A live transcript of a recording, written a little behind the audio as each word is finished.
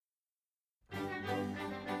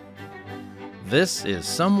This is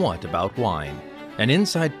Somewhat About Wine, an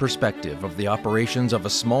inside perspective of the operations of a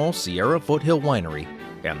small Sierra foothill winery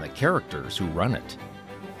and the characters who run it.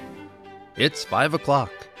 It's 5 o'clock.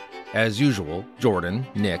 As usual, Jordan,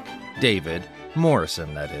 Nick, David,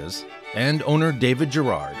 Morrison that is, and owner David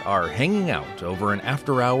Gerard are hanging out over an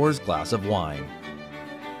after-hours glass of wine.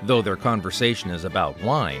 Though their conversation is about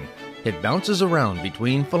wine, it bounces around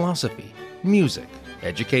between philosophy, music,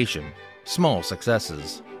 education, small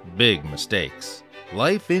successes, big mistakes,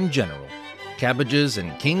 life in general, cabbages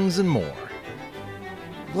and kings and more.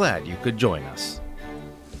 Glad you could join us.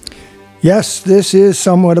 Yes, this is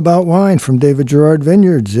Somewhat About Wine from David Gerard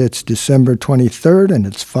Vineyards. It's December 23rd and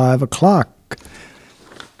it's 5 o'clock.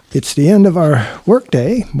 It's the end of our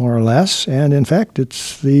workday, more or less, and in fact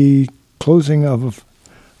it's the closing of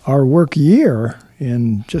our work year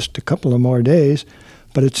in just a couple of more days.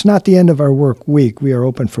 But it's not the end of our work week. We are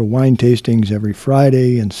open for wine tastings every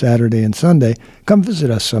Friday and Saturday and Sunday. Come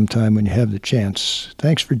visit us sometime when you have the chance.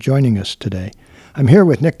 Thanks for joining us today. I'm here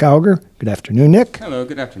with Nick Gauger. Good afternoon, Nick. Hello,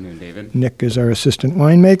 good afternoon, David. Nick is our assistant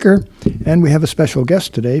winemaker. And we have a special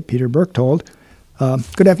guest today, Peter Berchtold.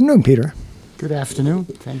 Good afternoon, Peter. Good afternoon.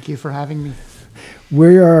 Thank you for having me.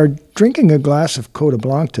 We are drinking a glass of Côte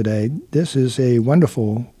Blanc today. This is a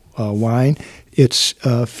wonderful wine. It's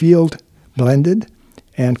field blended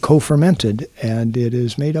and co-fermented, and it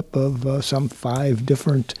is made up of some 5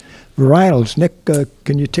 different varietals. Nick,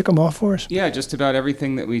 can you tick them off for us? Yeah, just about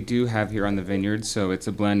everything that we do have here on the vineyard. So it's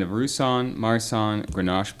a blend of Roussanne, Marsanne,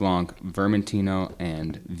 Grenache Blanc, Vermentino,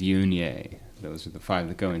 and Viognier. Those are the 5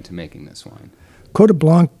 that go into making this wine. Côte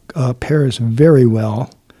Blanc pairs very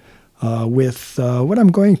well with what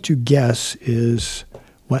I'm going to guess is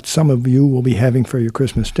what some of you will be having for your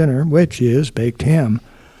Christmas dinner, which is baked ham.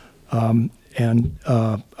 And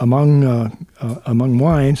among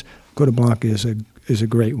wines, Côte Blanc is a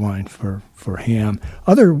great wine for ham.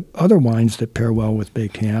 Other wines that pair well with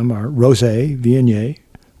baked ham are Rosé, Viognier,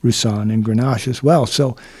 Roussanne, and Grenache as well.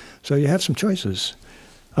 So you have some choices.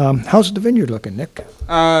 How's the vineyard looking, Nick?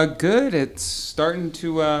 Good. It's starting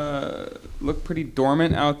to look pretty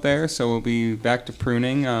dormant out there, so we'll be back to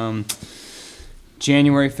pruning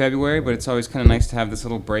January, February. But it's always kind of nice to have this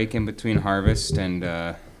little break in between harvest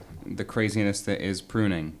and the craziness that is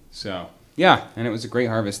pruning. So, yeah, and it was a great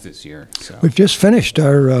harvest this year. So. We've just finished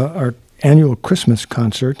our annual Christmas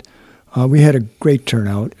concert. We had a great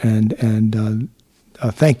turnout, and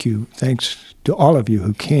thanks to all of you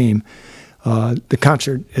who came. The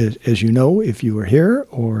concert, as you know, if you were here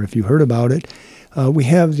or if you heard about it, we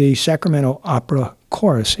have the Sacramento Opera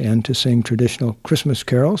Chorus in to sing traditional Christmas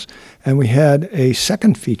carols, and we had a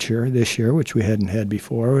second feature this year, which we hadn't had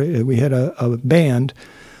before. We had a band.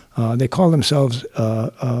 They call themselves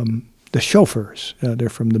the Chauffeurs. They're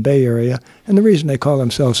from the Bay Area, and the reason they call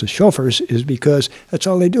themselves the Chauffeurs is because that's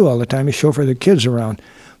all they do all the time is chauffeur the kids around.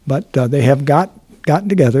 But they have gotten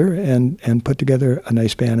together and put together a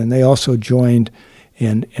nice band, and they also joined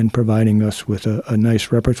in providing us with a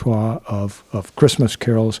nice repertoire of Christmas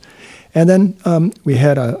carols. And then we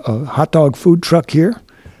had a hot dog food truck here,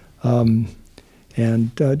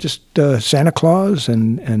 and just Santa Claus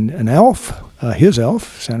and an elf, his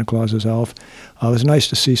elf, Santa Claus's elf. It was nice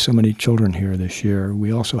to see so many children here this year.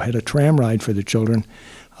 We also had a tram ride for the children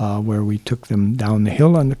where we took them down the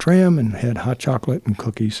hill on the tram and had hot chocolate and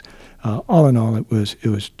cookies. All in all, it was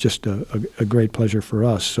just a great pleasure for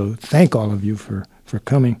us. So thank all of you for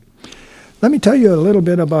coming. Let me tell you a little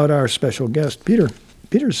bit about our special guest, Peter.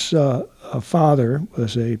 Peter's father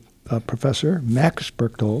was a professor, Max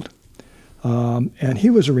Berchtold, and he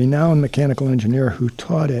was a renowned mechanical engineer who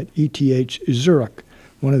taught at ETH Zurich,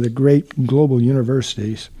 one of the great global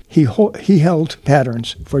universities. He held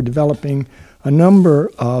patterns for developing a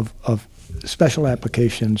number of special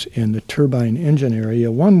applications in the turbine engine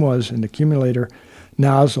area. One was an accumulator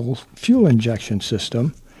nozzle fuel injection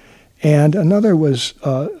system, and another was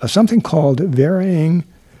something called varying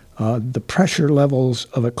the pressure levels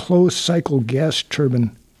of a closed-cycle gas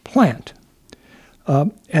turbine plant.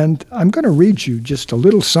 And I'm going to read you just a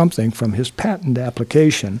little something from his patent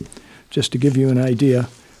application, just to give you an idea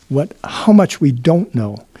how much we don't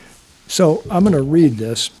know. So I'm going to read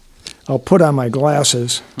this. I'll put on my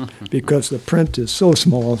glasses because the print is so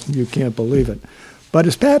small you can't believe it. But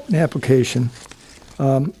his patent application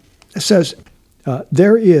says,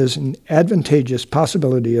 there is an advantageous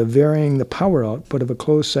possibility of varying the power output of a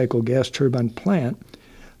closed-cycle gas turbine plant,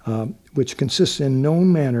 which consists in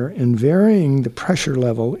known manner in varying the pressure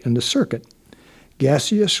level in the circuit.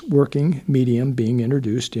 Gaseous working medium being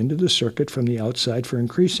introduced into the circuit from the outside for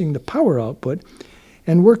increasing the power output,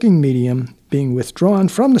 and working medium being withdrawn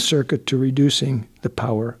from the circuit to reducing the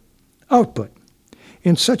power output.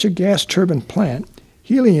 In such a gas turbine plant,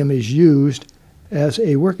 helium is used as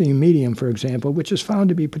a working medium, for example, which is found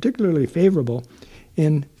to be particularly favorable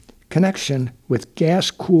in connection with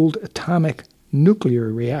gas-cooled atomic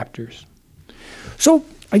nuclear reactors. So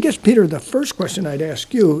I guess, Peter, the first question I'd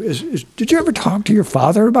ask you is did you ever talk to your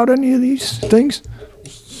father about any of these things?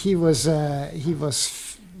 He was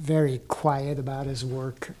very quiet about his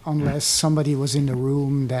work unless somebody was in the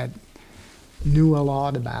room that knew a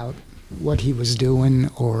lot about what he was doing,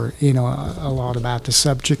 or a lot about the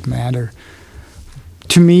subject matter.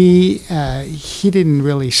 To me, he didn't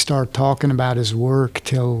really start talking about his work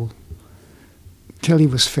till he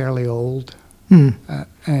was fairly old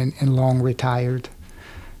and long retired.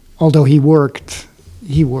 Although he worked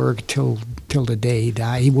till the day he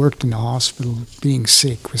died. He worked in the hospital, being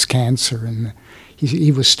sick with cancer, and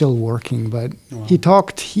he was still working. But wow. He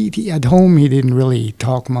talked. He at home he didn't really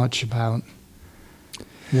talk much about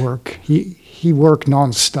work. He worked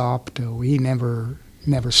nonstop though. He never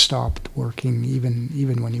stopped working,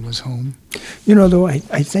 even when he was home. Though I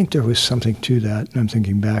think there was something to that, and I'm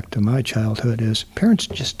thinking back to my childhood, is parents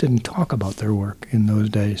just didn't talk about their work in those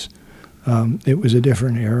days. It was a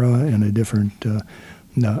different era and a different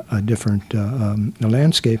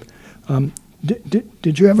landscape.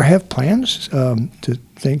 Did you ever have plans to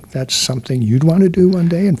think that's something you'd want to do one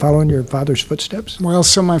day and follow in your father's footsteps? Well,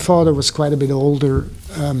 so my father was quite a bit older.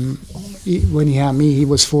 When he had me, he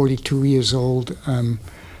was 42 years old.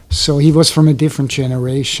 So he was from a different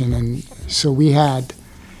generation. And so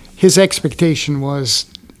his expectation was,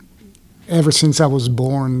 ever since I was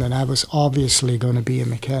born, that I was obviously going to be a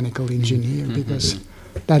mechanical engineer because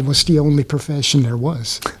that was the only profession there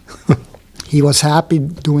was. He was happy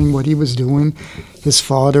doing what he was doing. His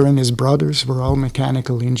father and his brothers were all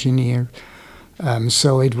mechanical engineers.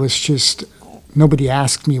 So it was just, nobody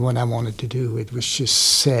asked me what I wanted to do. It was just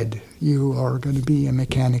said, you are going to be a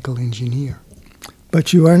mechanical engineer.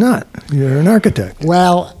 But you are not. You're an architect.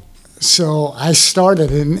 Well, so I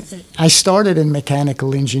started in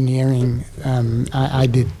mechanical engineering. I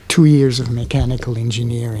did 2 years of mechanical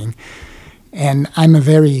engineering. And I'm a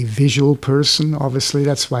very visual person. Obviously,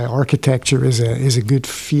 that's why architecture is a good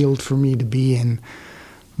field for me to be in.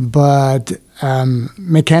 But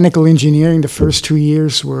mechanical engineering, the first 2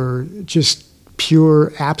 years were just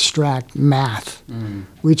pure abstract math,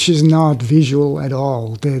 which is not visual at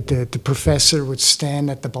all. The professor would stand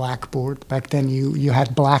at the blackboard. Back then, you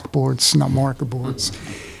had blackboards, not marker boards.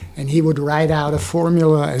 And he would write out a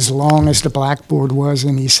formula as long as the blackboard was,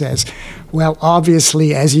 and he says, well,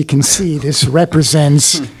 obviously, as you can see, this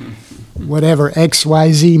represents whatever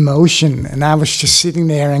XYZ motion. And I was just sitting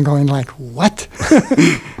there and going like, what?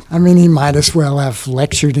 I mean, he might as well have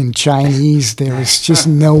lectured in Chinese. There was just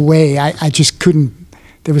no way. I just couldn't.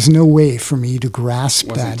 There was no way for me to grasp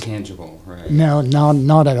that. It wasn't tangible, right? No,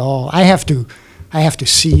 not at all. I have to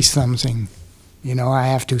see something. I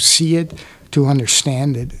have to see it to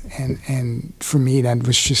understand it, and for me that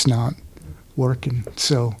was just not working.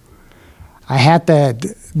 So I had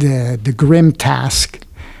the grim task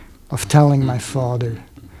of telling my father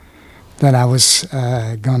that I was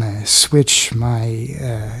gonna switch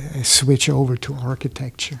over to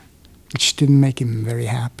architecture, which didn't make him very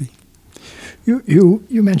happy. You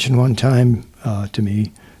mentioned one time to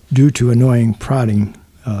me, due to annoying prodding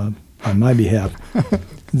on my behalf,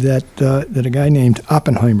 that a guy named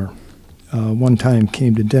Oppenheimer one time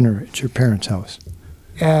came to dinner at your parents' house.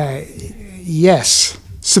 Yes,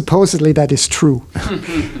 supposedly that is true.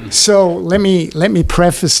 So let me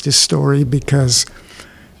preface this story because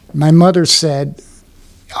my mother said,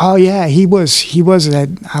 "Oh yeah, he was at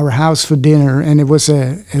our house for dinner, and it was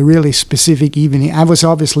a really specific evening." I was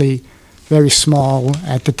obviously very small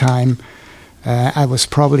at the time. I was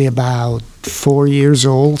probably about 4 years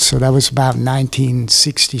old, so that was about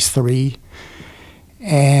 1963.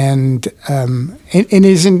 And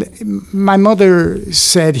my mother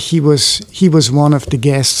said he was one of the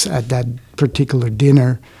guests at that particular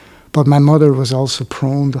dinner, but my mother was also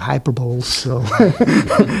prone to hyperbole, so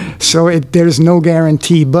there's no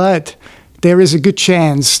guarantee. But there is a good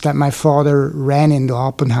chance that my father ran into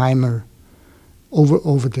Oppenheimer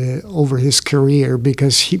over his career,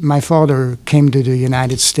 because my father came to the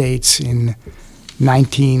United States in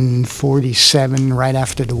 1947, right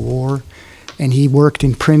after the war. And he worked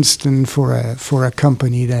in Princeton for a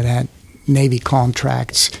company that had Navy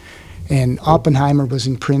contracts. And Oppenheimer was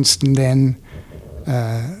in Princeton then.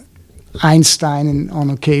 Einstein, on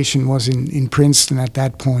occasion, was in Princeton at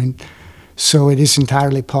that point. So it is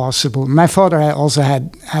entirely possible. My father also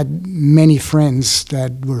had many friends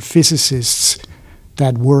that were physicists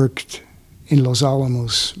that worked in Los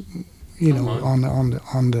Alamos,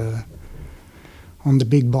 on the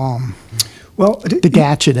big bomb. Well, The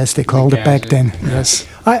gadget, as they called it back then. Yes.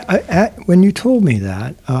 When you told me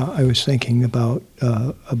that, I was thinking about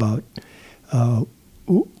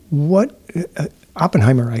what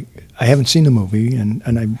Oppenheimer. I haven't seen the movie, and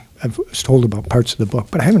I was told about parts of the book,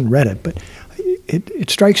 but I haven't read it. But it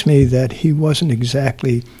strikes me that he wasn't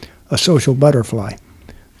exactly a social butterfly.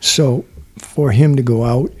 So for him to go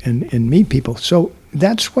out and meet people, so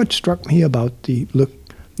that's what struck me about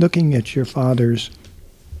looking at your father's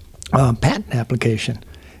patent application.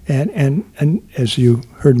 And as you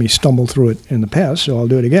heard me stumble through it in the past, so I'll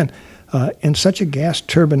do it again. In such a gas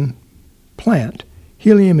turbine plant,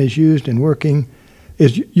 helium is used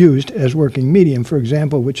as working medium, for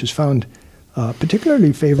example, which is found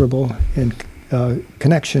particularly favorable in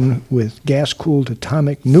connection with gas-cooled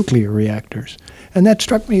atomic nuclear reactors. And that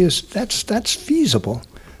struck me as that's feasible,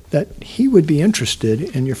 that he would be interested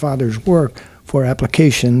in your father's work for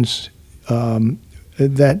applications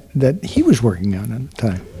that he was working on at the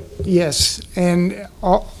time. Yes, and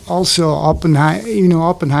also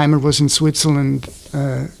Oppenheimer was in Switzerland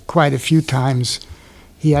quite a few times.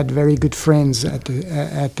 He had very good friends at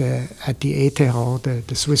the ETH,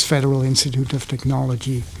 the Swiss Federal Institute of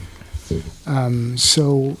Technology.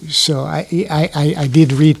 So I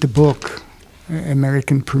did read the book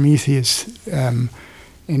American Prometheus,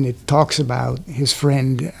 and it talks about his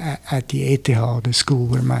friend at the ETH, the school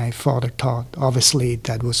where my father taught. Obviously,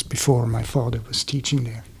 that was before my father was teaching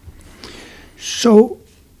there. So,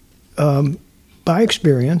 by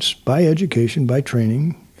experience, by education, by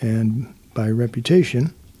training, and by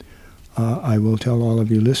reputation, I will tell all of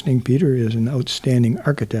you listening, Peter is an outstanding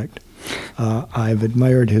architect. I've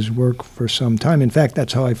admired his work for some time. In fact,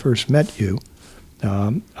 that's how I first met you.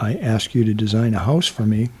 I asked you to design a house for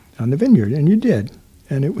me on the vineyard, and you did,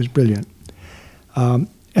 and it was brilliant. And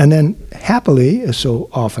then happily, as so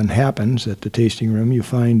often happens at the tasting room, you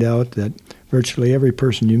find out that virtually every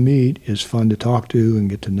person you meet is fun to talk to and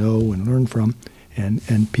get to know and learn from.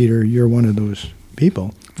 And Peter, you're one of those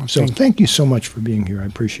people. Well, so thank you so much for being here. I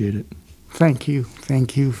appreciate it. Thank you.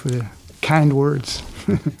 Thank you for the kind words.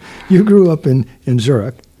 You grew up in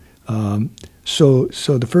Zurich. So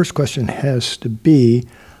the first question has to be,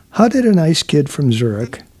 how did a nice kid from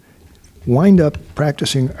Zurich wind up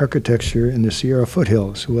practicing architecture in the Sierra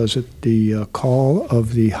foothills? Was it the call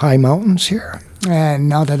of the high mountains here?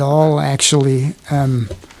 Not at all, actually.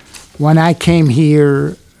 When I came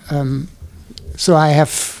here, so I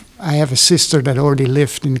have a sister that already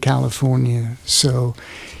lived in California. So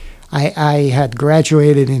I had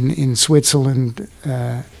graduated in Switzerland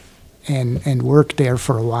and worked there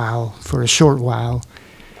for a short while.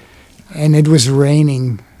 And it was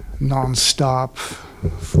raining nonstop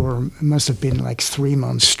it must have been like 3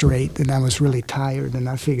 months straight, and I was really tired, and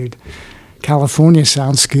I figured California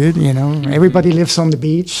sounds good, Everybody lives on the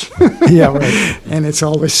beach. Yeah, right. And it's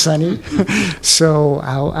always sunny. So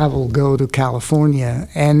I will go to California.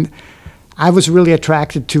 And I was really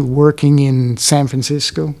attracted to working in San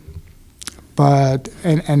Francisco.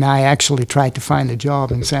 And I actually tried to find a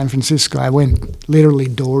job in San Francisco. I went literally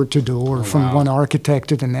door to door from one architect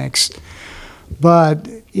to the next. But,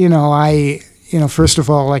 first of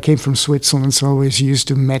all, I came from Switzerland, so I was used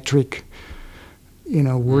to metric,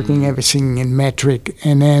 working everything in metric.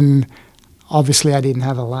 And then, obviously, I didn't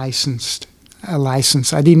have a license.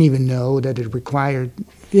 I didn't even know that it required.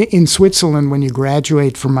 In Switzerland, when you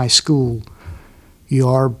graduate from my school, you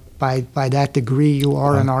are, by that degree, you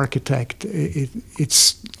are an architect.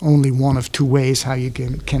 It's only one of two ways how you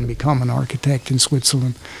can become an architect in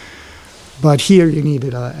Switzerland. But here you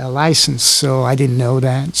needed a license, so I didn't know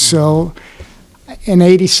that. So in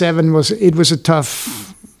 '87 was a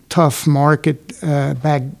tough market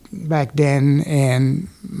back then, and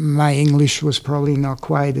my English was probably not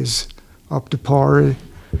quite as up to par.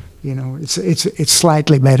 It's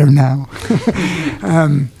slightly better now.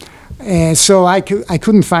 And so I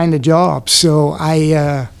couldn't find a job. So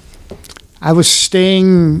I was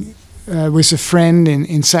staying with a friend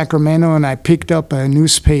in Sacramento, and I picked up a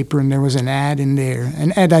newspaper, and there was an ad in there.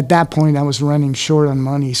 And at that point, I was running short on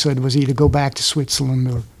money, so it was either go back to Switzerland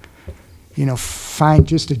or, find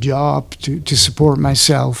just a job to support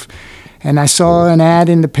myself. And I saw an ad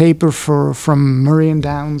in the paper from Murray and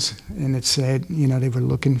Downs, and it said, they were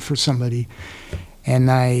looking for somebody. And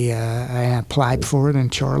I applied for it,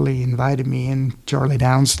 and Charlie invited me in. Charlie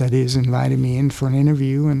Downs, that is, invited me in for an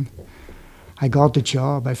interview, and I got the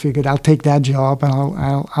job. I figured I'll take that job, and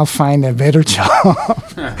I'll find a better job.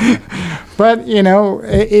 But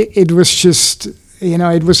it was just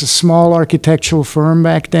it was a small architectural firm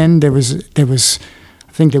back then. There was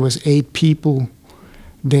I think there was 8 people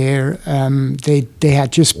there. They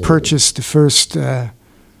had just purchased the first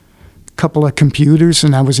couple of computers,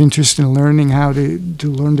 and I was interested in learning how to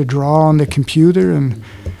learn to draw on the computer, and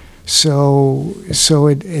so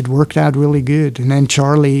it worked out really good. And then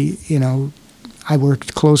Charlie, I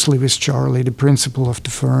worked closely with Charlie, the principal of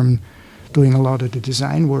the firm, doing a lot of the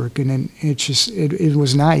design work, and then it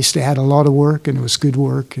was nice. They had a lot of work, and it was good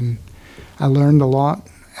work, and I learned a lot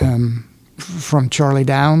from Charlie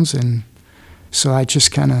Downs, and so I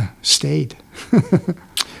just kind of stayed.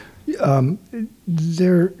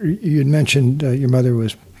 You had mentioned your mother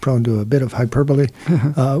was prone to a bit of hyperbole.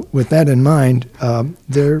 With that in mind,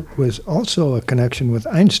 there was also a connection with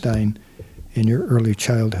Einstein in your early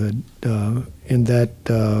childhood. In that,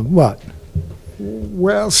 what?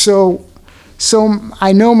 Well, so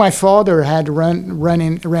I know my father had ran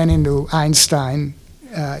into Einstein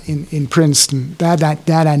in Princeton. That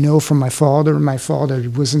I know from my father. My father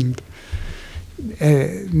wasn't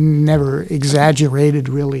never exaggerated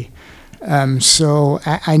really. So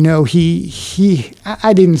I know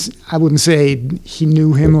I wouldn't say he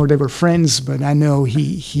knew him or they were friends, but I know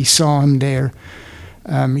he saw him there.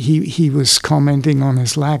 He was commenting on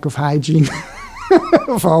his lack of hygiene,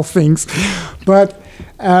 of all things. But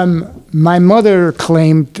my mother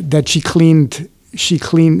claimed that she cleaned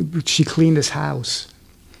his house.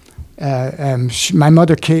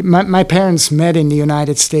 My parents met in the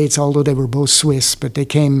United States, although they were both Swiss, but they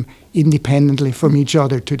came independently from each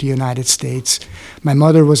other to the United States. My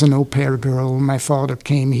mother was an au pair girl. My father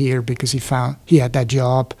came here because he had that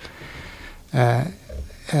job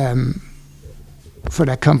for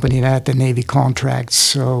that company that had the Navy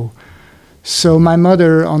contracts. So my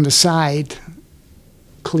mother on the side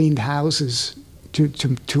cleaned houses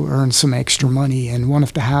to earn some extra money, and one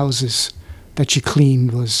of the houses that she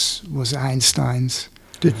cleaned was Einstein's.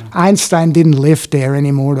 Einstein didn't live there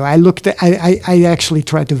anymore, though. I actually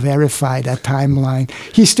tried to verify that timeline.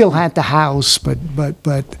 He still had the house, but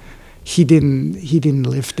he didn't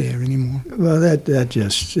live there anymore. Well,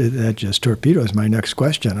 that just torpedoes my next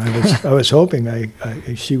question. I was hoping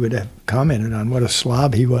she would have commented on what a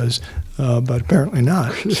slob he was, but apparently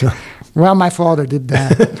not. So. Well, my father did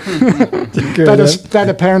that. That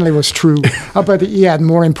apparently was true. But he had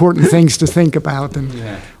more important things to think about than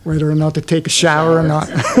whether or not to take a shower or not.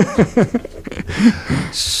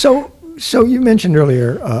 So you mentioned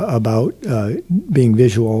earlier about being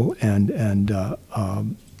visual and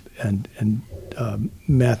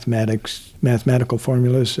mathematical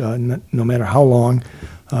formulas, no matter how long,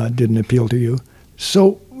 didn't appeal to you.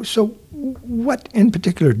 So what in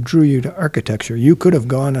particular drew you to architecture? You could have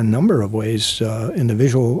gone a number of ways in the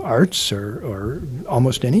visual arts or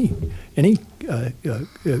almost any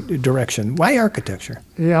direction. Why architecture?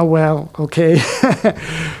 Yeah, well, okay.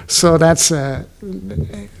 So that's a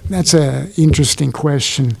interesting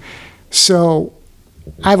question. So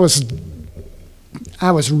I was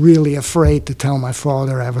really afraid to tell my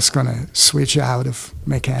father I was going to switch out of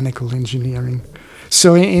mechanical engineering.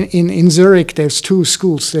 So in Zurich, there's two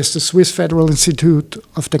schools. There's the Swiss Federal Institute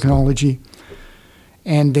of Technology,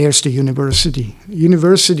 and there's the university.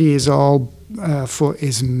 University is all for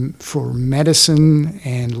medicine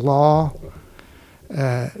and law.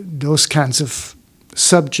 Those kinds of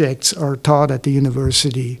subjects are taught at the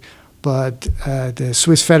university. But the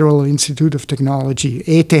Swiss Federal Institute of Technology,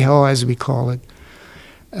 ETH as we call it,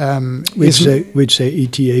 we'd say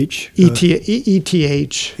ETH.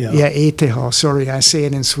 ETH. Yeah, ETH. Sorry, I say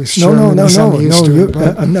it in Swiss No. I'm not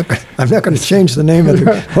going to change the name of the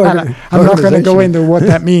organization. I'm not going to go into what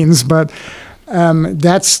that means, but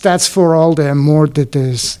that's for all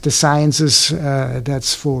the sciences.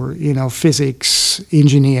 That's for physics,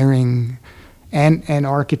 engineering, and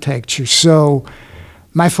architecture. So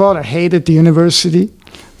my father hated the university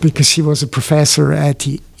because he was a professor at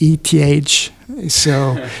the ETH.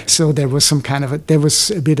 So there was there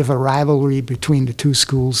was a bit of a rivalry between the two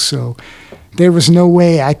schools. So there was no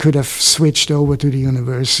way I could have switched over to the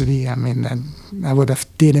university. I mean, I would have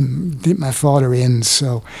did my father in.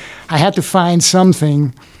 So I had to find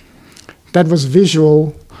something that was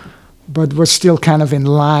visual, but was still kind of in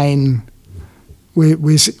line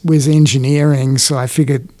with engineering. So I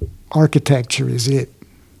figured architecture is it.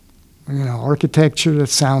 Architecture, that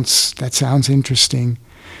sounds interesting.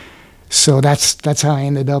 So that's how I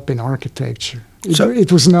ended up in architecture.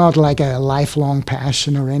 It was not like a lifelong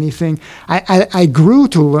passion or anything. I grew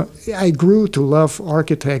to love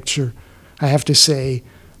architecture, I have to say,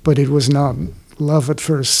 but it was not love at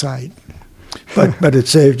first sight. But it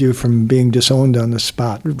saved you from being disowned on the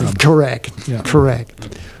spot. Correct. Yeah.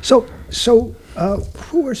 Correct. So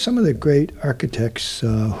who are some of the great architects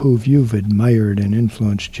who you've admired and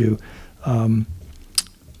influenced you?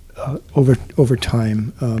 over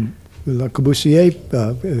time. Le Corbusier,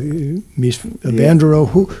 Mies van der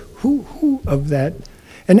Rohe, who of that,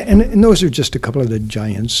 and those are just a couple of the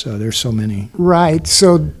giants. There's so many. Right.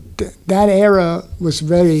 So that era was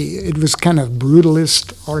it was kind of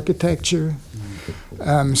brutalist architecture.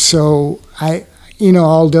 So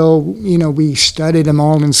although we studied them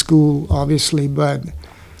all in school, obviously, but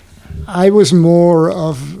I was more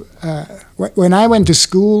of when I went to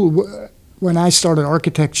school. When I started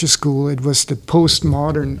architecture school, it was the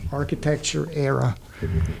postmodern architecture era.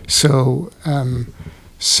 So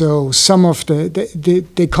some of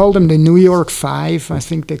they called them the New York Five, I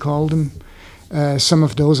think they called them. Some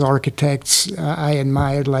of those architects I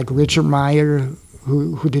admired, like Richard Meyer,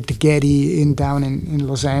 who did the Getty down in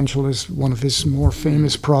Los Angeles, one of his more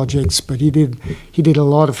famous projects. But he did a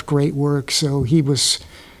lot of great work. So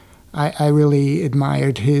I really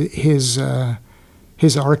admired his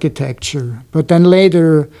architecture. But then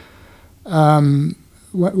later, when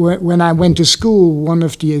I went to school, one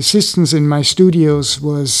of the assistants in my studios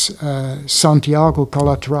was Santiago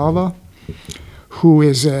Calatrava, who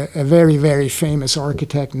is a very, very famous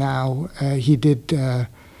architect now. He did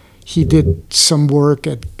some work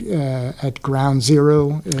at Ground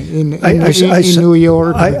Zero in New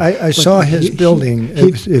York. I saw his building.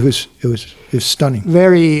 It was stunning.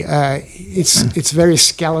 Very, it's very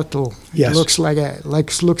skeletal. Yes. It looks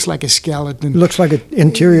like a skeleton. Looks like an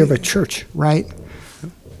interior of a church. Right.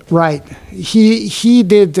 Right. He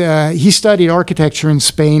studied architecture in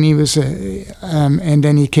Spain. He was and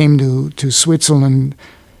then he came to Switzerland.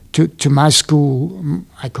 To my school.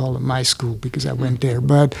 I call it my school because I went there,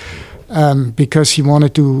 but because he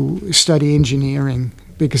wanted to study engineering,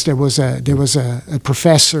 because there was a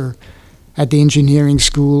professor at the engineering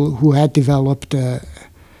school who had developed a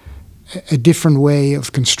different way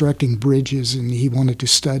of constructing bridges, and he wanted to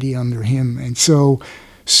study under him. And so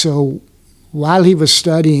while he was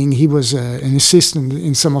studying, he was an assistant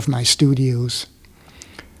in some of my studios.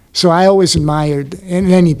 So I always admired,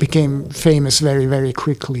 and then he became famous very, very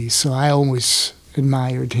quickly. So I always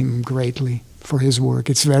admired him greatly for his work.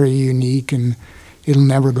 It's very unique, and it'll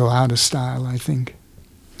never go out of style, I think.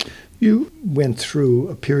 You went through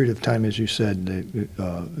a period of time, as you said, the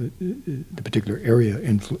particular area,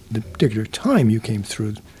 the particular time you came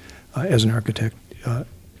through as an architect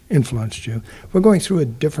influenced you. We're going through a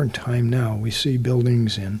different time now. We see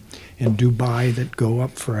buildings in Dubai that go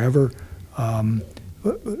up forever.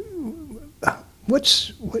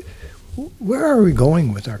 Where are we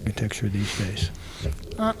going with architecture these days?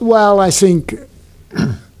 Well, I think,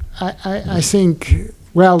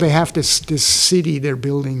 well, they have this city they're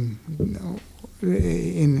building,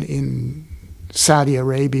 in Saudi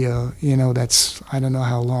Arabia. That's, I don't know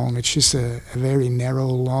how long. It's just a very narrow,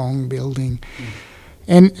 long building,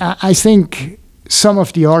 and I think some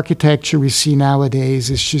of the architecture we see nowadays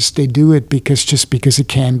is just they do it because it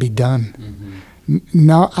can be done. Mm-hmm.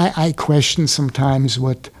 Now I question sometimes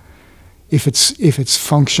if it's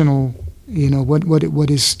functional. What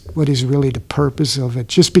is really the purpose of it?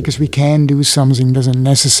 Just because we can do something doesn't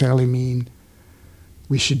necessarily mean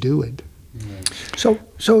we should do it. So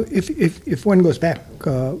if one goes back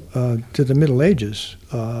to the Middle Ages,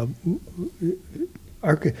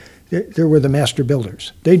 there were the master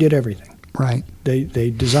builders. They did everything. Right. They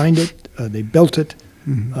designed it. They built it,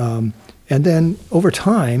 mm-hmm. And then over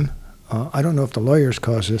time. I don't know if the lawyers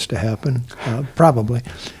caused this to happen, probably.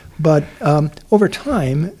 But over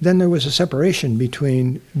time, then there was a separation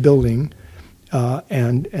between building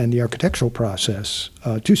and the architectural process,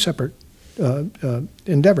 two separate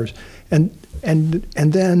endeavors. And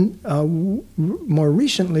then more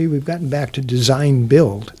recently, we've gotten back to design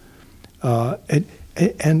build.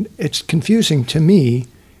 And it's confusing to me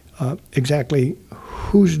exactly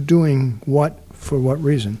who's doing what for what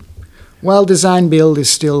reason. Well, design build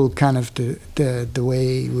is still kind of the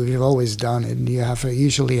way we've always done it. You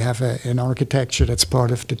usually have an architecture that's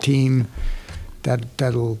part of the team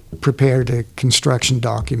that'll prepare the construction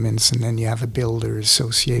documents, and then you have a builder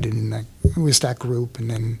associated with that group,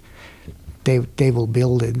 and then they will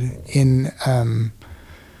build it. In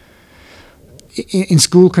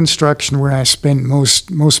school construction, where I spent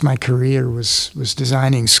most of my career was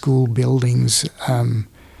designing school buildings,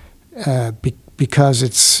 because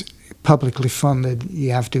it's publicly funded, you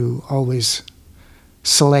have to always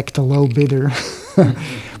select a low bidder,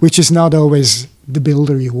 which is not always the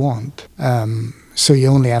builder you want. So you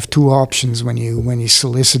only have two options when you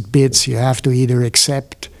solicit bids. You have to either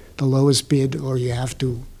accept the lowest bid or you have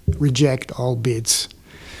to reject all bids.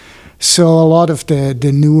 So a lot of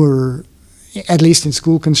the newer, at least in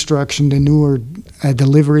school construction, the newer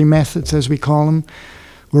delivery methods, as we call them,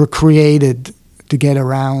 were created to get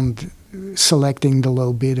around selecting the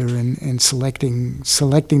low bidder and selecting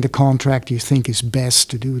the contract you think is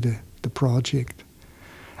best to do the project.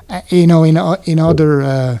 In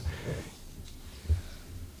other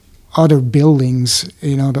buildings,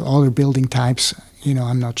 the other building types,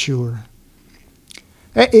 I'm not sure.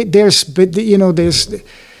 There's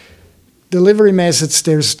delivery methods.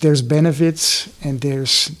 There's benefits and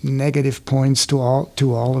there's negative points to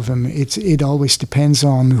all of them. It always depends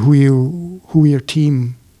on who your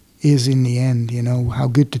team is in the end. How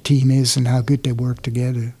good the team is and how good they work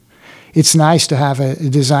together. It's nice to have a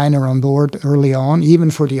designer on board early on,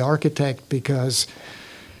 even for the architect, because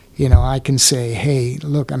I can say, hey,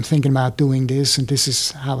 look, I'm thinking about doing this, and this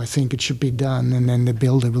is how I think it should be done. And then the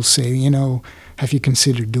builder will say, have you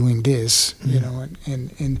considered doing this?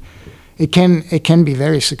 And it can be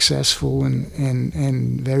very successful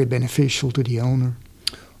and very beneficial to the owner.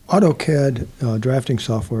 AutoCAD drafting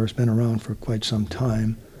software has been around for quite some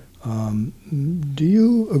time. Do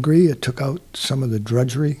you agree it took out some of the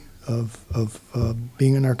drudgery of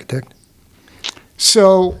being an architect?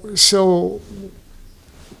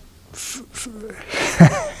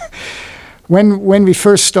 When we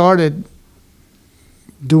first started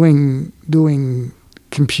doing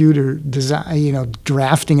computer design,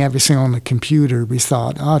 drafting everything on the computer, we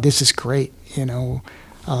thought, oh, this is great, that'll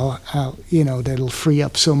free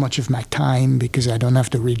up so much of my time because I don't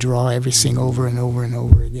have to redraw everything over and over and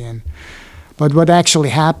over again. But what actually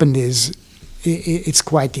happened is it's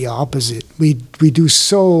quite the opposite. We do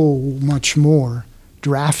so much more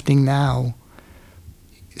drafting now.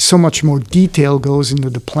 So much more detail goes into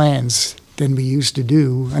the plans than we used to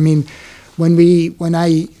do. I mean, when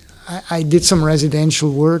I did some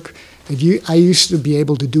residential work, I used to be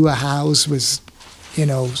able to do a house with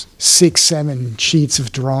 6-7 sheets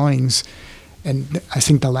of drawings, and I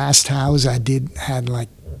think the last house I did had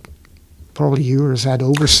probably yours had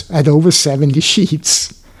over 70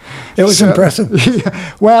 sheets. It was impressive.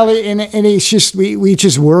 Yeah, well, and it's just we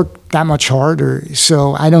just worked that much harder.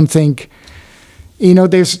 So I don't think,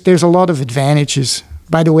 there's a lot of advantages.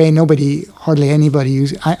 By the way, hardly anybody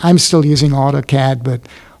I'm still using AutoCAD, but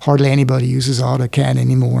hardly anybody uses AutoCAD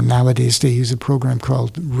anymore. Nowadays, they use a program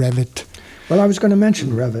called Revit. Well, I was going to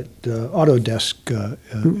mention Revit. Autodesk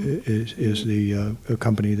is the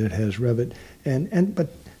company that has Revit, but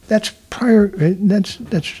that's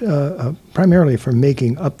primarily for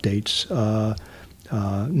making updates,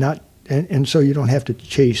 and so you don't have to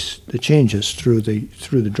chase the changes through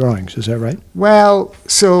the drawings. Is that right? Well,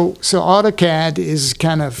 so AutoCAD is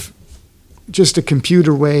kind of just a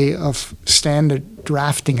computer way of standard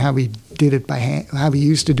drafting, how we did it by hand, how we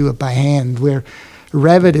used to do it by hand, where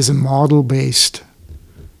Revit is a model-based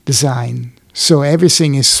design. So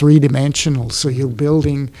everything is three-dimensional. So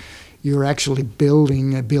you're actually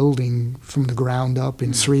building a building from the ground up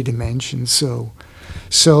in 3 dimensions. So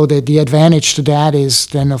the advantage to that is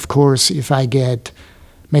then, of course, if I get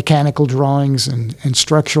mechanical drawings and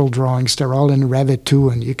structural drawings, they're all in Revit too,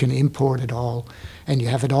 and you can import it all, and you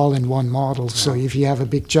have it all in one model. So if you have a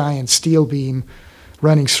big giant steel beam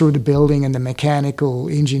running through the building and the mechanical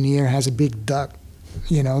engineer has a big duct,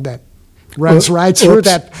 that runs right through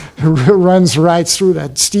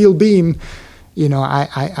that steel beam,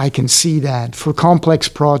 I can see that. For complex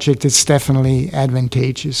projects, it's definitely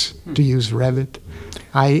advantageous to use Revit.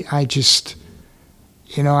 I've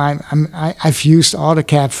used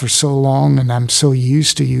AutoCAD for so long, and I'm so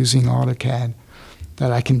used to using AutoCAD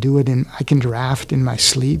that I can do it I can draft in my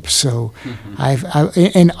sleep. So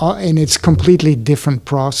and it's completely different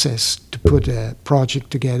process to put a project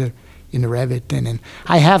together in Revit. And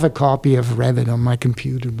I have a copy of Revit on my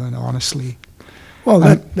computer, but honestly, well,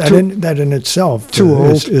 that in itself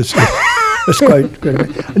is quite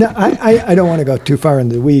good. Now, I don't want to go too far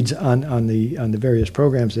into the weeds on the various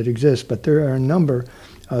programs that exist, but there are a number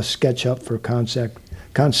SketchUp for concept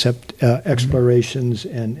explorations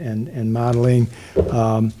and modeling.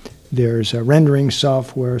 There's rendering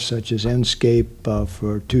software such as Enscape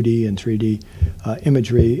for 2D and 3D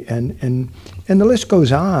imagery, and the list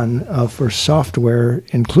goes on for software,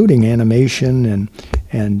 including animation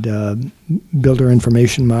and builder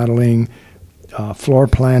information modeling, floor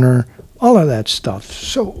planner, all of that stuff.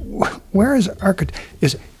 So where is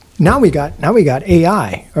now we got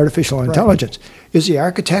AI, artificial intelligence. Right. Is the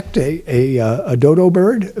architect a dodo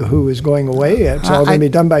bird who is going away? It's all going to be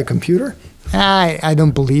done by computer? I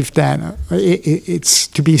don't believe that. It's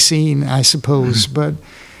to be seen, I suppose. But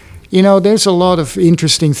there's a lot of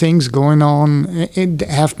interesting things going on. It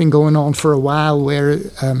have been going on for a while, where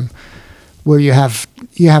you have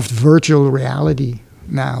virtual reality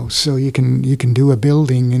now, so you can do a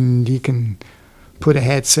building and you can put a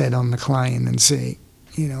headset on the client and say,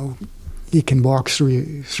 he can walk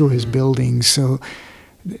through his building. So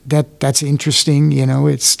that's interesting.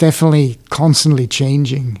 It's definitely constantly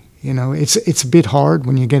changing. It's a bit hard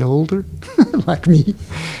when you get older, like me,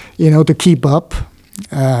 to keep up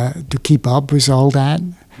with all that.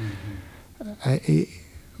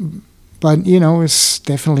 But it's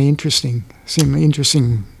definitely interesting. Some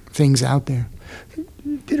interesting things out there.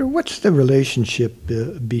 Peter, what's the relationship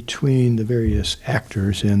between the various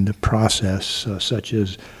actors in the process, such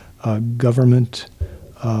as government,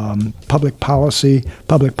 public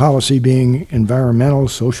policy being environmental,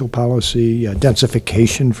 social policy,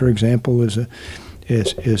 densification, for example,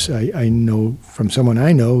 is I know from someone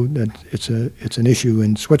I know that it's an issue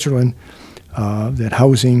in Switzerland, that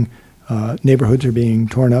housing neighborhoods are being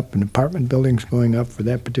torn up and apartment buildings going up for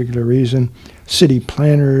that particular reason. City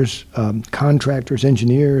planners, contractors,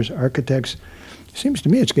 engineers, architects. Seems to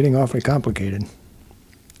me it's getting awfully complicated.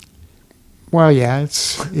 Well, yeah,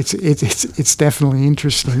 it's definitely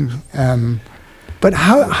interesting. But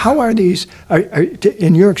how are these?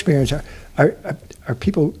 In your experience, are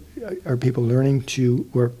people learning to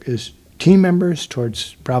work as team members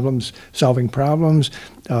towards solving problems?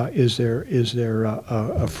 Is there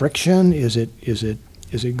a friction? Is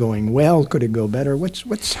it going well? Could it go better?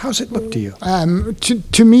 How's it look to you?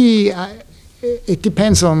 To me, it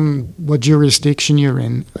depends on what jurisdiction you're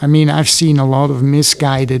in. I mean, I've seen a lot of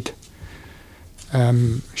misguided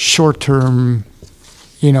short-term,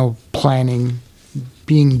 planning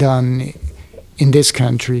being done in this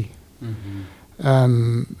country. Mm-hmm.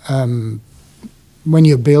 When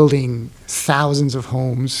you're building thousands of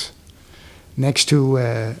homes next to,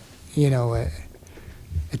 a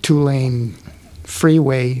two-lane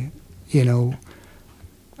freeway,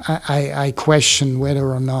 I question whether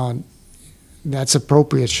or not that's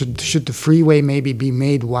appropriate. Should the freeway maybe be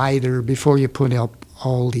made wider before you put up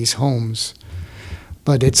all these homes?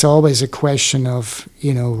 But it's always a question of,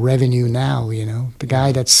 revenue now, The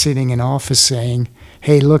guy that's sitting in office saying,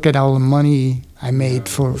 hey, look at all the money I made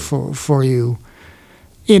for you.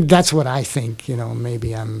 That's what I think,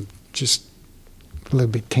 Maybe I'm just a little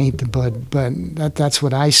bit tainted, but that's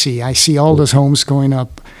what I see. I see all those homes going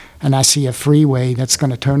up, and I see a freeway that's going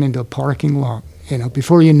to turn into a parking lot.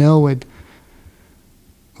 Before you know it,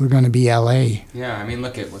 we're going to be L.A. Yeah, I mean,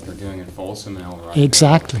 look at what they're doing in Folsom and El Dorado.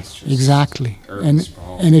 Exactly. And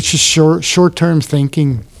it's just short-term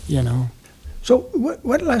thinking, So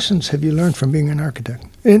what lessons have you learned from being an architect?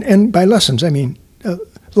 And by lessons, I mean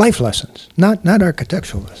life lessons, not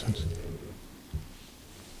architectural lessons.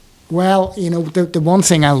 Well, the one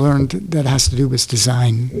thing I learned that has to do with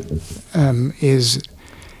design is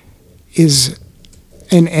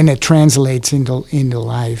and it translates into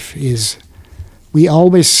life is we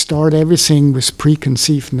always start everything with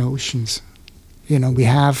preconceived notions. We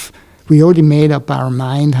already made up our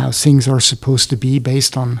mind how things are supposed to be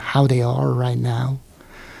based on how they are right now.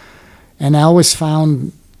 And I always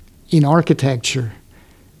found in architecture,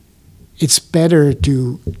 it's better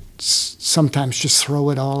to sometimes just throw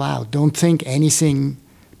it all out. Don't think anything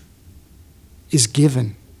is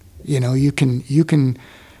given. You can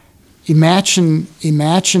imagine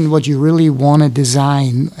what you really want to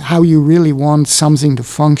design, how you really want something to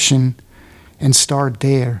function, and start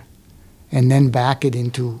there, and then back it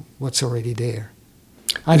into what's already there.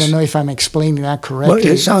 I don't know if I'm explaining that correctly.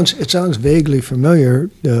 Well, it sounds vaguely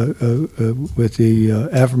familiar with the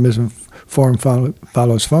aphorism form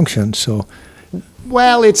follows function. So,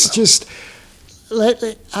 well, it's just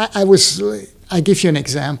I give you an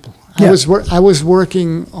example. Yeah. I was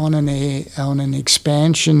working on an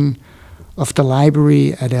expansion of the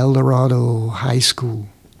library at El Dorado High School,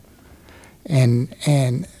 and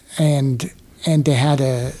they had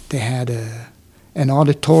an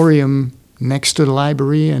auditorium next to the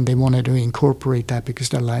library, and they wanted to incorporate that because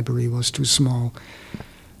the library was too small.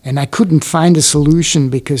 And I couldn't find a solution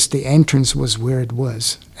because the entrance was where it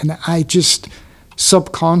was. And I just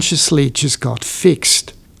subconsciously just got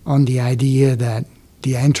fixed on the idea that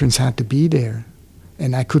the entrance had to be there.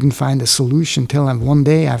 And I couldn't find a solution till one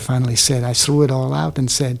day I finally said, I threw it all out and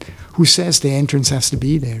said, who says the entrance has to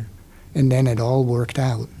be there? And then it all worked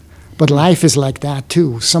out. But life is like that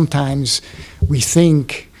too. Sometimes we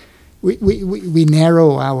think, we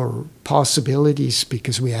narrow our possibilities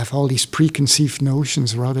because we have all these preconceived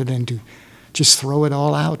notions rather than to just throw it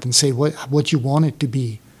all out and say what you want it to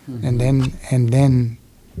be, mm-hmm. and then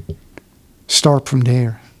start from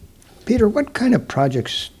there. Peter, what kind of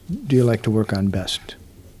projects do you like to work on best?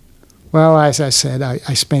 Well, as I said,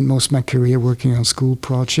 I spent most of my career working on school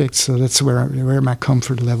projects, so that's where my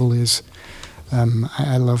comfort level is.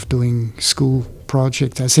 I love doing school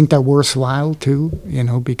projects. I think they're worthwhile too,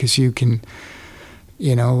 because you can,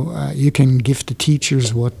 you can give the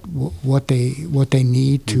teachers what they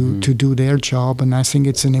need to do their job, and I think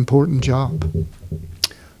it's an important job.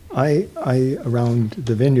 I around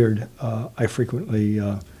the vineyard, I frequently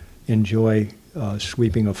enjoy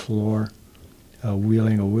sweeping a floor,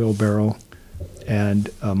 wheeling a wheelbarrow, and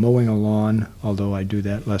mowing a lawn, although I do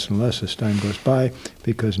that less and less as time goes by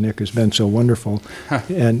because Nick has been so wonderful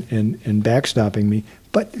and backstopping me.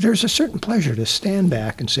 But there's a certain pleasure to stand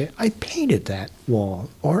back and say, I painted that wall,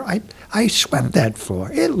 or I swept that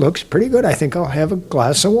floor. It looks pretty good. I think I'll have a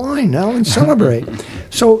glass of wine now and celebrate.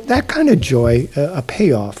 So that kind of joy, a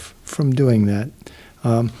payoff from doing that.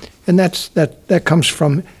 And that comes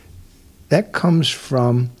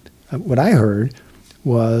from what I heard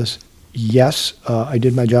was, yes, I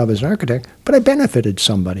did my job as an architect, but I benefited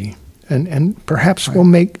somebody, and perhaps we'll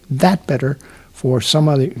make that better for some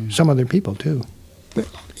other people too. But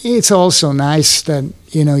it's also nice that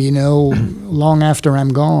long after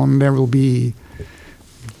I'm gone, there will be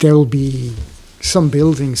some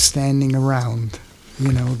buildings standing around,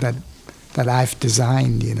 that I've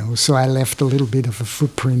designed, so I left a little bit of a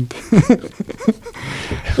footprint.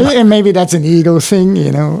 And maybe that's an ego thing,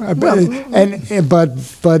 but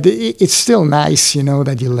it's still nice,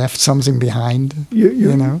 that you left something behind.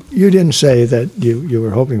 You didn't say that you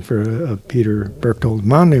were hoping for a Peter Berchtold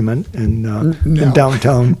monument in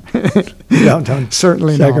downtown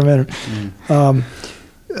certainly Sacramento. Not.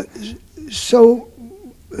 So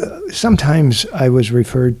sometimes I was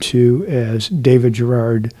referred to as David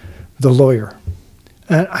Gerard, the lawyer.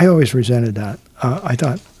 And I always resented that. I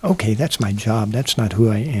thought, okay, that's my job. That's not who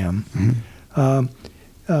I am.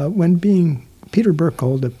 Mm-hmm. When being Peter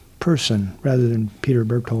Berchtold, the person, rather than Peter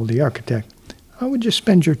Berchtold, the architect, how would you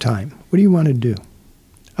spend your time? What do you want to do,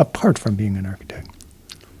 apart from being an architect?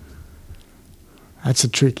 That's a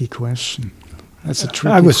tricky question. I was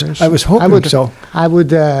hoping so. I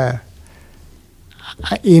would, like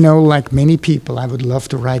many people, I would love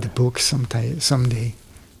to write a book someday.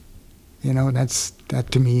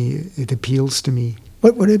 That to me, it appeals to me.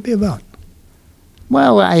 What would it be about?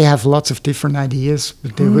 Well, I have lots of different ideas,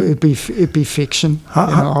 but it'd be fiction,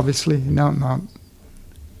 obviously. Not.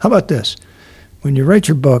 How about this? When you write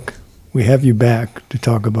your book, we have you back to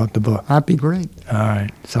talk about the book. That'd be great. All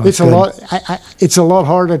right. Sounds it's good. a lot. It's a lot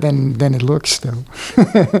harder than it looks, though.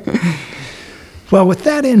 Well, with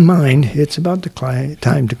that in mind, it's about the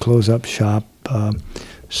time to close up shop.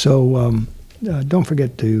 So don't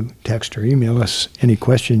forget to text or email us any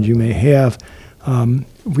questions you may have.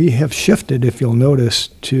 We have shifted, if you'll notice,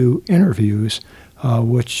 to interviews,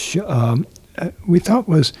 which we thought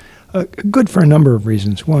was good for a number of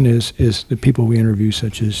reasons. One is the people we interview,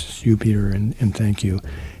 such as you, Peter, and thank you,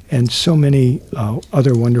 and so many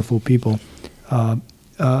other wonderful people.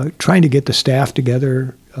 Trying to get the staff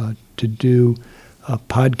together to do a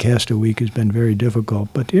podcast a week has been very difficult,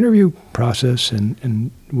 but the interview process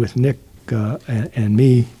and with Nick and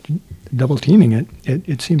me double teaming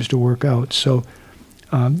it seems to work out. So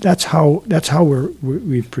that's how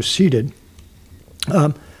we've proceeded.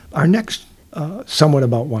 Our next Somewhat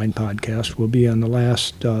About Wine podcast will be on the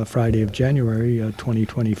last Friday of January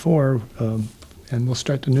 2024, and we'll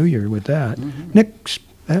start the new year with that. Mm-hmm.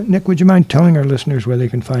 Nick, would you mind telling our listeners where they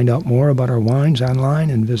can find out more about our wines online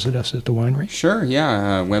and visit us at the winery? Sure,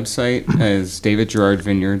 yeah. Website is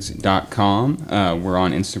davidgerardvineyards.com. We're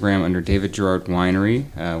on Instagram under David Gerard Winery.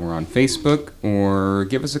 We're on Facebook, or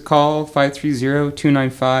give us a call,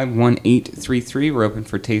 530-295-1833. We're open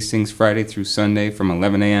for tastings Friday through Sunday from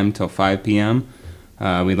 11 a.m. till 5 p.m.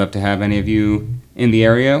 We'd love to have any of you in the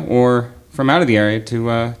area or from out of the area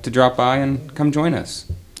to drop by and come join us.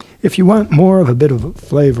 If you want more of a bit of a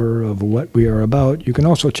flavor of what we are about, you can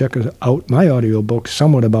also check out my audiobook,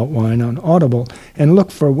 Somewhat About Wine, on Audible, and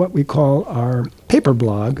look for what we call our paper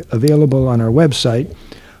blog, available on our website.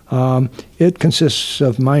 It consists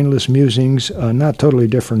of mindless musings, not totally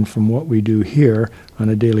different from what we do here on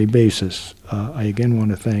a daily basis. I again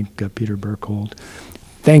want to thank Peter Berchtold.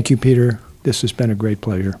 Thank you, Peter. This has been a great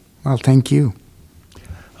pleasure. Well, thank you.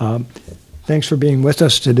 Thanks for being with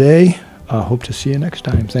us today. Hope to see you next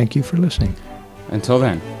time. Thank you for listening. Until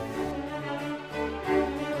then.